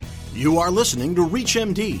You are listening to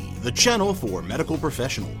ReachMD, the channel for medical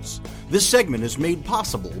professionals. This segment is made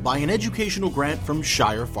possible by an educational grant from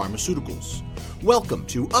Shire Pharmaceuticals. Welcome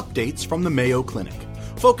to Updates from the Mayo Clinic,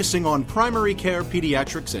 focusing on primary care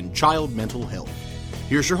pediatrics and child mental health.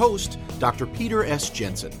 Here's your host, Dr. Peter S.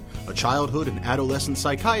 Jensen, a childhood and adolescent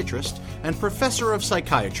psychiatrist and professor of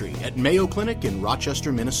psychiatry at Mayo Clinic in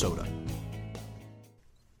Rochester, Minnesota.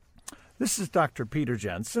 This is Dr. Peter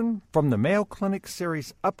Jensen from the Mayo Clinic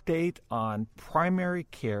series update on primary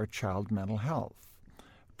care child mental health.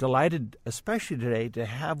 Delighted especially today to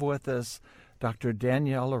have with us Dr.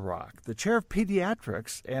 Danielle Laraque, the chair of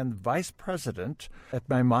pediatrics and vice president at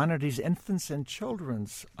Maimonides Infants and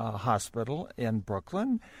Children's Hospital in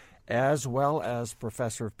Brooklyn, as well as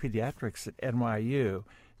professor of pediatrics at NYU.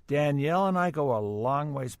 Danielle and I go a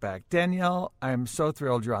long ways back. Danielle, I'm so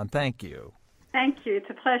thrilled you're on. Thank you. Thank you. It's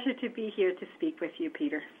a pleasure to be here to speak with you,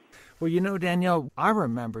 Peter. Well, you know, Danielle, I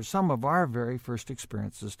remember some of our very first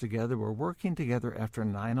experiences together were working together after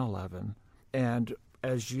 9/11. And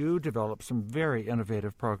as you developed some very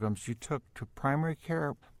innovative programs, you took to primary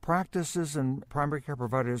care practices and primary care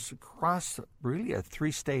providers across really a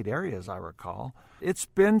 3-state area, as I recall. It's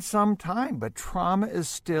been some time, but trauma is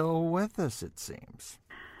still with us, it seems.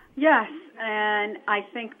 Yes, and I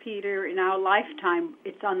think, Peter, in our lifetime,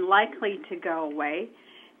 it's unlikely to go away.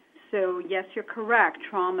 So, yes, you're correct.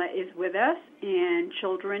 Trauma is with us, and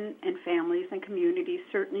children and families and communities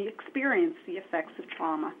certainly experience the effects of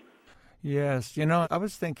trauma. Yes, you know, I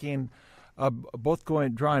was thinking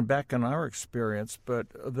drawing back on our experience, but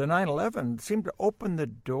the 9/11 seemed to open the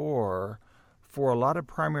door for a lot of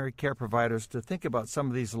primary care providers to think about some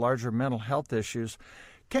of these larger mental health issues.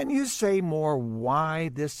 Can you say more why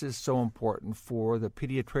this is so important for the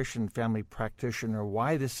pediatrician family practitioner,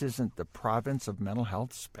 why this isn't the province of mental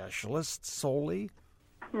health specialists solely?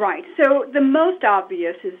 Right. So the most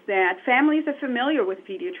obvious is that families are familiar with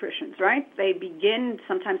pediatricians, right? They begin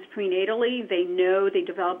sometimes prenatally. They know they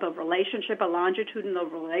develop a relationship, a longitudinal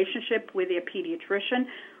relationship with their pediatrician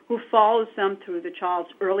who follows them through the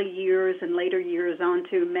child's early years and later years on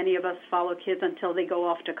to many of us follow kids until they go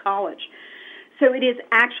off to college. So it is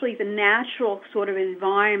actually the natural sort of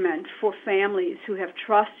environment for families who have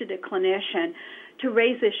trusted a clinician to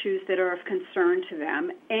raise issues that are of concern to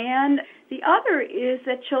them. And the other is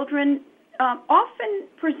that children often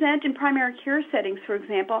present in primary care settings, for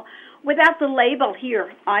example, without the label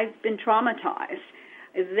here, I've been traumatized.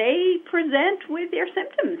 They present with their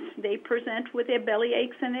symptoms. They present with their belly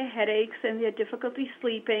aches and their headaches and their difficulty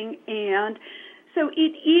sleeping. And so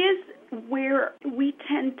it is where we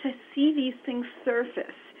tend to see these things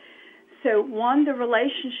surface. So one, the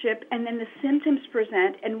relationship, and then the symptoms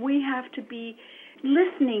present, and we have to be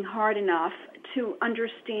listening hard enough to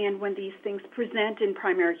understand when these things present in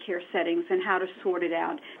primary care settings and how to sort it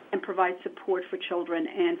out and provide support for children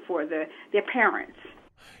and for their parents.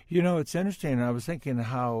 You know, it's interesting. I was thinking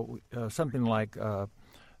how something like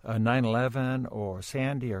 9/11 or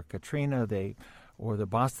Sandy or Katrina, or the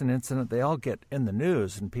Boston incident, they all get in the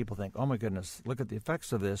news and people think, oh my goodness, look at the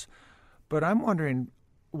effects of this. But I'm wondering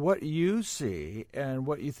what you see and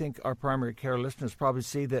what you think our primary care listeners probably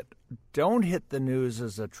see that don't hit the news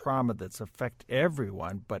as a trauma that's affect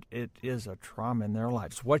everyone, but it is a trauma in their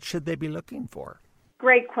lives. What should they be looking for?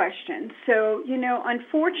 Great question. So, you know,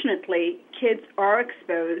 unfortunately, kids are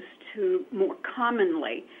exposed to more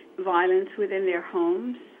commonly violence within their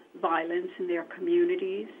homes, violence in their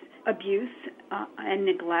communities, abuse and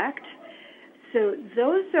neglect. So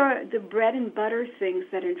those are the bread and butter things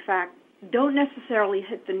that, in fact, don't necessarily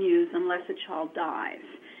hit the news unless a child dies.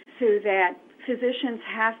 So that physicians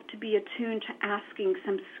have to be attuned to asking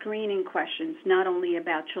some screening questions, not only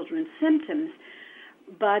about children's symptoms,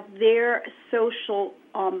 but their social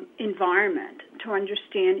environment to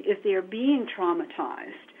understand if they're being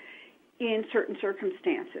traumatized in certain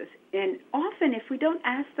circumstances. And often, if we don't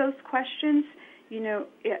ask those questions, you know,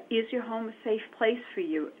 is your home a safe place for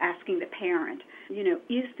you? Asking the parent. You know,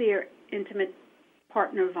 is there intimate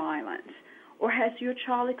partner violence? Or has your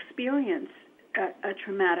child experienced a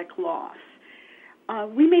traumatic loss?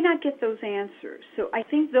 We may not get those answers. So I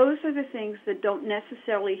think those are the things that don't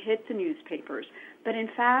necessarily hit the newspapers, but in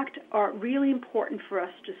fact are really important for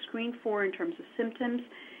us to screen for in terms of symptoms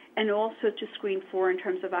and also to screen for in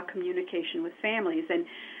terms of our communication with families. And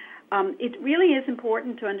it really is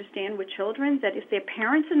important to understand with children that if their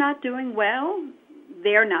parents are not doing well,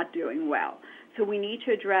 they're not doing well. So we need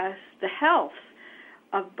to address the health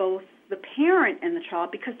of both the parent and the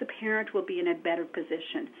child because the parent will be in a better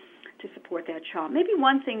position to support that child. Maybe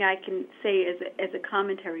one thing I can say as a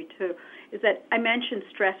commentary too is that I mentioned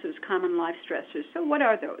stressors, common life stressors. So what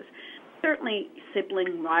are those? certainly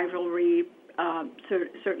sibling rivalry,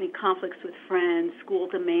 certainly conflicts with friends, school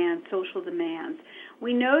demands, social demands.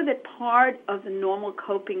 We know that part of the normal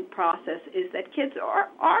coping process is that kids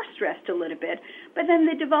are stressed a little bit, but then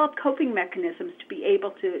they develop coping mechanisms to be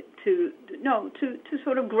able to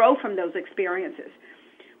sort of grow from those experiences.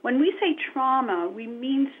 When we say trauma, we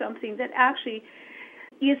mean something that actually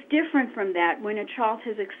is different from that when a child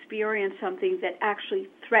has experienced something that actually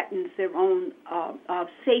threatens their own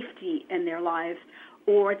safety in their lives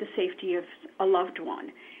or the safety of a loved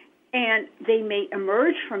one. And they may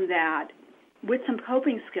emerge from that with some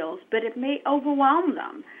coping skills, but it may overwhelm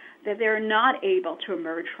them, that they're not able to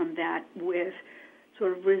emerge from that with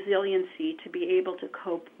sort of resiliency to be able to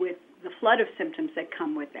cope with the flood of symptoms that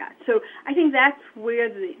come with that. So I think that's where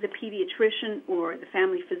the pediatrician or the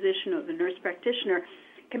family physician or the nurse practitioner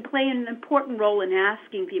can play an important role in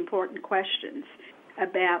asking the important questions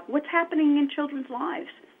about what's happening in children's lives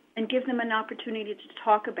and give them an opportunity to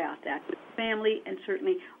talk about that with family and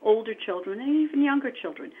certainly older children and even younger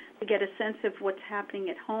children to get a sense of what's happening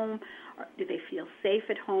at home. Do they feel safe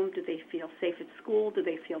at home? Do they feel safe at school? Do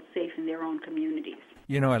they feel safe in their own communities?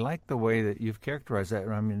 You know, I like the way that you've characterized that.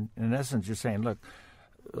 I mean, in essence, you're saying, look,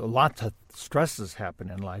 lots of stresses happen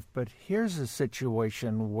in life, but here's a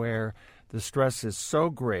situation where the stress is so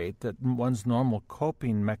great that one's normal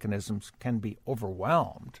coping mechanisms can be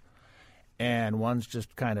overwhelmed, and one's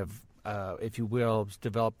just kind of, if you will,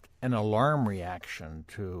 developed an alarm reaction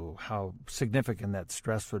to how significant that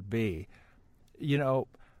stress would be. You know,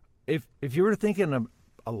 if you were thinking of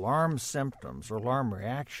alarm symptoms or alarm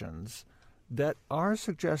reactions that are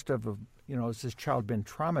suggestive of, you know, has this child been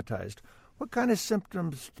traumatized, what kind of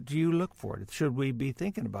symptoms do you look for? Should we be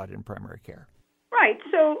thinking about in primary care? Right.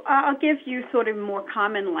 So I'll give you sort of more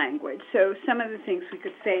common language. So some of the things we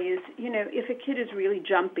could say is, you know, if a kid is really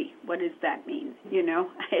jumpy, what does that mean? You know,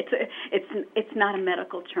 it's not a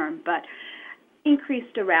medical term, but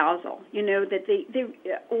increased arousal, you know, that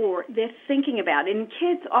they're thinking about it. And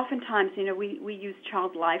kids, oftentimes, you know, we use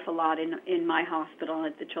child life a lot in my hospital,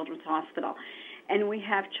 at the Children's Hospital. And we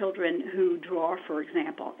have children who draw, for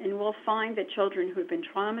example, and we'll find that children who have been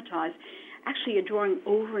traumatized actually are drawing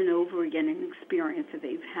over and over again an experience that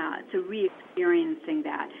they've had, so re-experiencing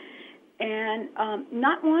that. And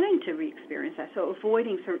not wanting to re-experience that, so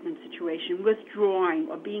avoiding certain situations, withdrawing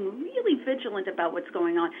or being really vigilant about what's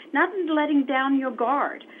going on, not letting down your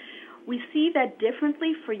guard. We see that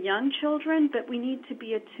differently for young children, but we need to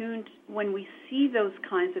be attuned when we see those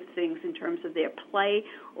kinds of things in terms of their play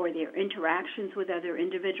or their interactions with other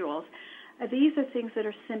individuals. These are things that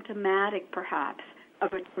are symptomatic, perhaps,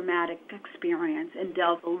 of a traumatic experience and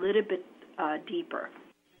delve a little bit deeper.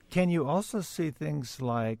 Can you also see things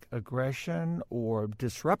like aggression or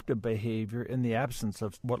disruptive behavior in the absence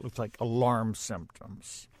of what looks like alarm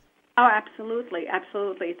symptoms? Oh, absolutely.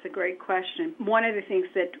 Absolutely. It's a great question. One of the things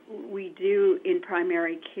that we do in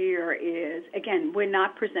primary care is, again, we're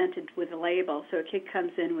not presented with a label. So a kid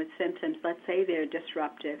comes in with symptoms, let's say they're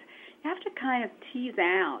disruptive. You have to kind of tease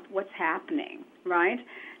out what's happening, right?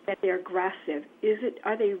 That they're aggressive.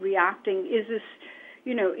 Are they reacting? Is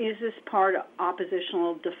this part of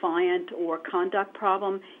oppositional, defiant, or conduct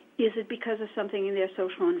problem? Is it because of something in their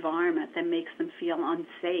social environment that makes them feel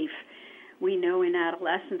unsafe? We know in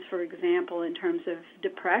adolescents, for example, in terms of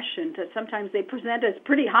depression, that sometimes they present as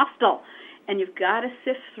pretty hostile. And you've got to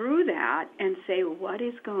sift through that and say, what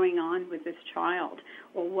is going on with this child,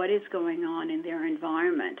 or what is going on in their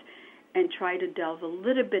environment, and try to delve a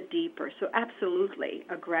little bit deeper. So absolutely,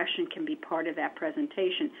 aggression can be part of that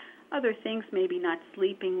presentation. Other things, maybe not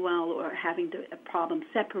sleeping well or having a problem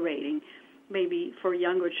separating, maybe for a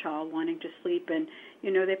younger child wanting to sleep in,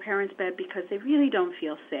 their parents' bed because they really don't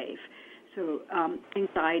feel safe. So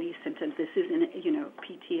anxiety symptoms, this isn't,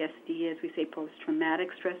 PTSD, as we say, post-traumatic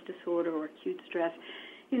stress disorder or acute stress,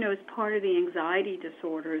 is part of the anxiety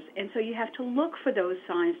disorders. And so you have to look for those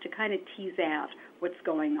signs to kind of tease out what's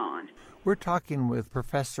going on. We're talking with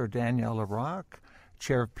Professor Danielle Laraque,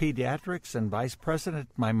 Chair of Pediatrics and Vice President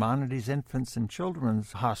at Maimonides Infants and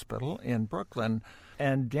Children's Hospital in Brooklyn.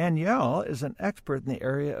 And Danielle is an expert in the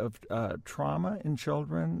area of trauma in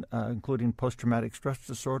children, including post-traumatic stress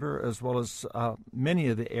disorder, as well as many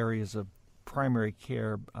of the areas of primary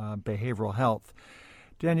care behavioral health.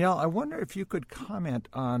 Danielle, I wonder if you could comment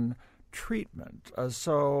on treatment.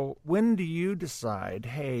 So when do you decide,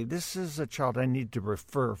 hey, this is a child I need to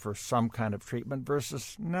refer for some kind of treatment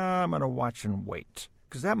versus, no, I'm going to watch and wait?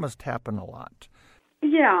 Because that must happen a lot.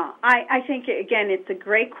 Yeah, I think, again, it's a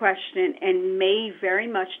great question and may very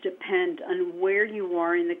much depend on where you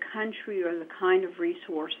are in the country or the kind of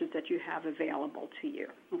resources that you have available to you,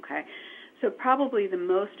 okay? So probably the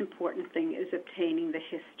most important thing is obtaining the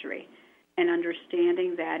history and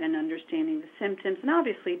understanding that and understanding the symptoms, and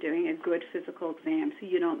obviously doing a good physical exam so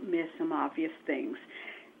you don't miss some obvious things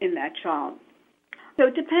in that child. So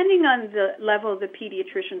depending on the level of the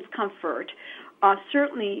pediatrician's comfort,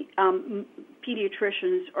 certainly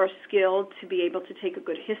pediatricians are skilled to be able to take a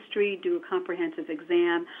good history, do a comprehensive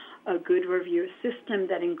exam, a good review system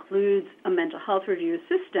that includes a mental health review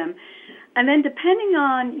system, and then depending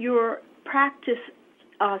on your practice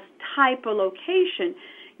type or location,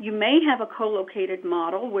 you may have a co-located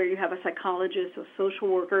model where you have a psychologist or social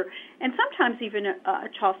worker and sometimes even a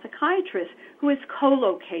child psychiatrist who is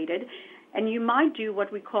co-located, and you might do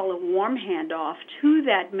what we call a warm handoff to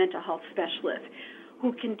that mental health specialist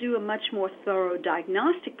who can do a much more thorough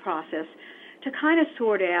diagnostic process to kind of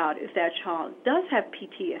sort out if that child does have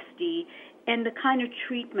PTSD and the kind of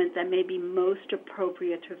treatment that may be most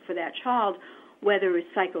appropriate for that child, whether it's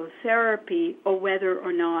psychotherapy or whether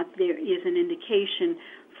or not there is an indication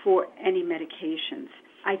for any medications.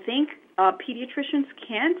 I think pediatricians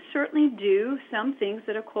can certainly do some things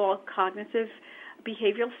that are called cognitive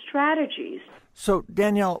behavioral strategies. So,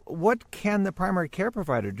 Danielle, what can the primary care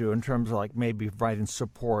provider do in terms of like maybe providing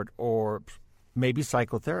support or maybe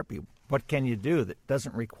psychotherapy? What can you do that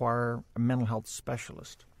doesn't require a mental health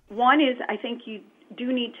specialist? One is, I think you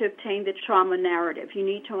do need to obtain the trauma narrative. You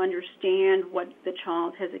need to understand what the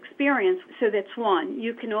child has experienced. So that's one.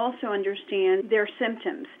 You can also understand their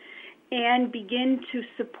symptoms and begin to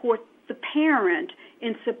support the parent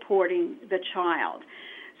in supporting the child.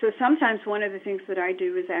 So sometimes one of the things that I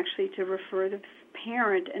do is actually to refer the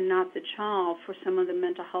parent and not the child for some of the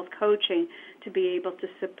mental health coaching to be able to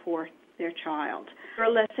support their child. They're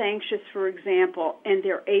less anxious, for example, and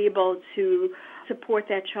they're able to support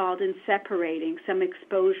that child in separating some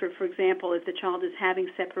exposure. For example, if the child is having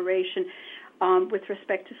separation with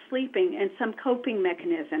respect to sleeping and some coping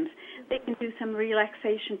mechanisms, they can do some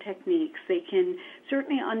relaxation techniques. They can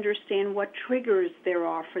certainly understand what triggers there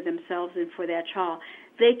are for themselves and for that child.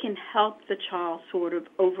 They can help the child sort of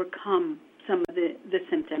overcome some of the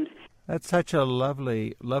symptoms. That's such a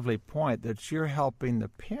lovely point that you're helping the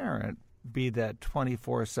parent be that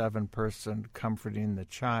 24/7 person comforting the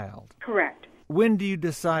child. Correct. When do you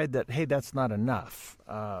decide that, hey, that's not enough,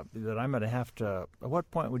 that I'm going to have to, at what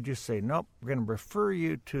point would you say, nope, we're going to refer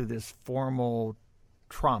you to this formal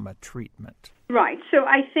trauma treatment? Right. So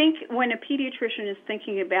I think when a pediatrician is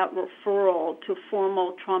thinking about referral to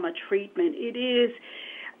formal trauma treatment, it is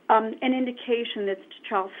an indication that the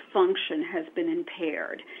child's function has been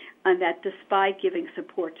impaired, and that despite giving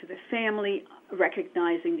support to the family,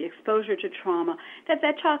 recognizing the exposure to trauma, that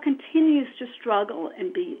child continues to struggle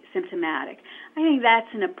and be symptomatic. I think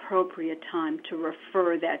that's an appropriate time to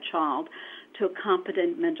refer that child to a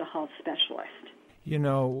competent mental health specialist. You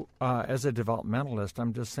know, as a developmentalist,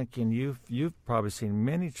 I'm just thinking you've probably seen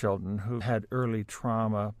many children who had early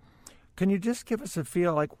trauma. Can you just give us a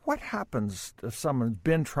feel like what happens if someone's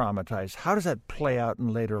been traumatized? How does that play out in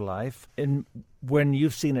later life? And when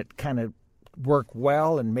you've seen it kind of work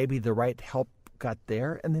well and maybe the right help got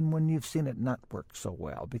there, and then when you've seen it not work so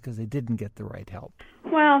well because they didn't get the right help?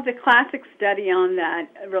 Well, the classic study on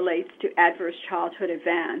that relates to adverse childhood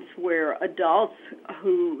events where adults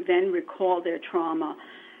who then recall their trauma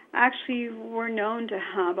actually were known to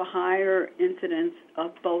have a higher incidence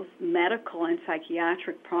of both medical and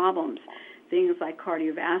psychiatric problems, things like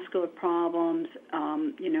cardiovascular problems,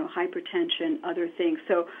 hypertension, other things.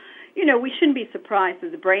 So, we shouldn't be surprised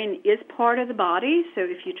that the brain is part of the body, so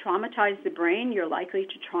if you traumatize the brain, you're likely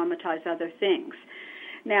to traumatize other things.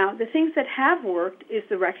 Now, the things that have worked is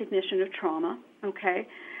the recognition of trauma, okay,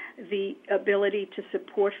 the ability to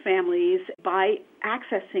support families by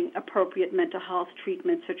accessing appropriate mental health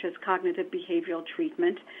treatment, such as cognitive behavioral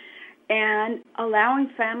treatment, and allowing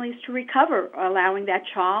families to recover, allowing that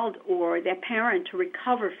child or their parent to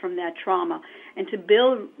recover from that trauma and to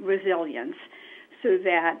build resilience so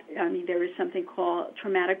that, there is something called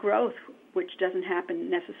traumatic growth, which doesn't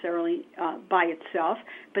happen necessarily by itself,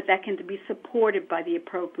 but that can be supported by the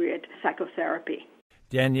appropriate psychotherapy.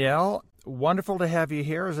 Danielle, wonderful to have you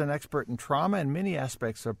here as an expert in trauma and many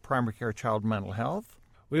aspects of primary care child mental health.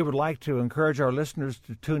 We would like to encourage our listeners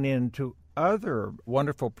to tune in to other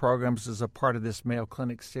wonderful programs as a part of this Mayo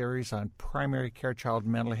Clinic series on primary care child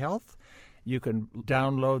mental health. You can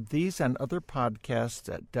download these and other podcasts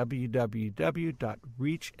at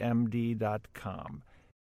www.reachmd.com.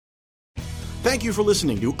 Thank you for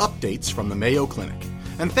listening to Updates from the Mayo Clinic.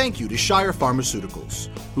 And thank you to Shire Pharmaceuticals,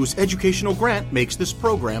 whose educational grant makes this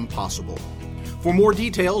program possible. For more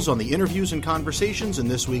details on the interviews and conversations in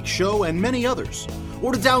this week's show and many others,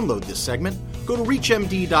 or to download this segment, Go to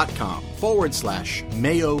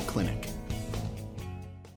reachmd.com/Mayo Clinic.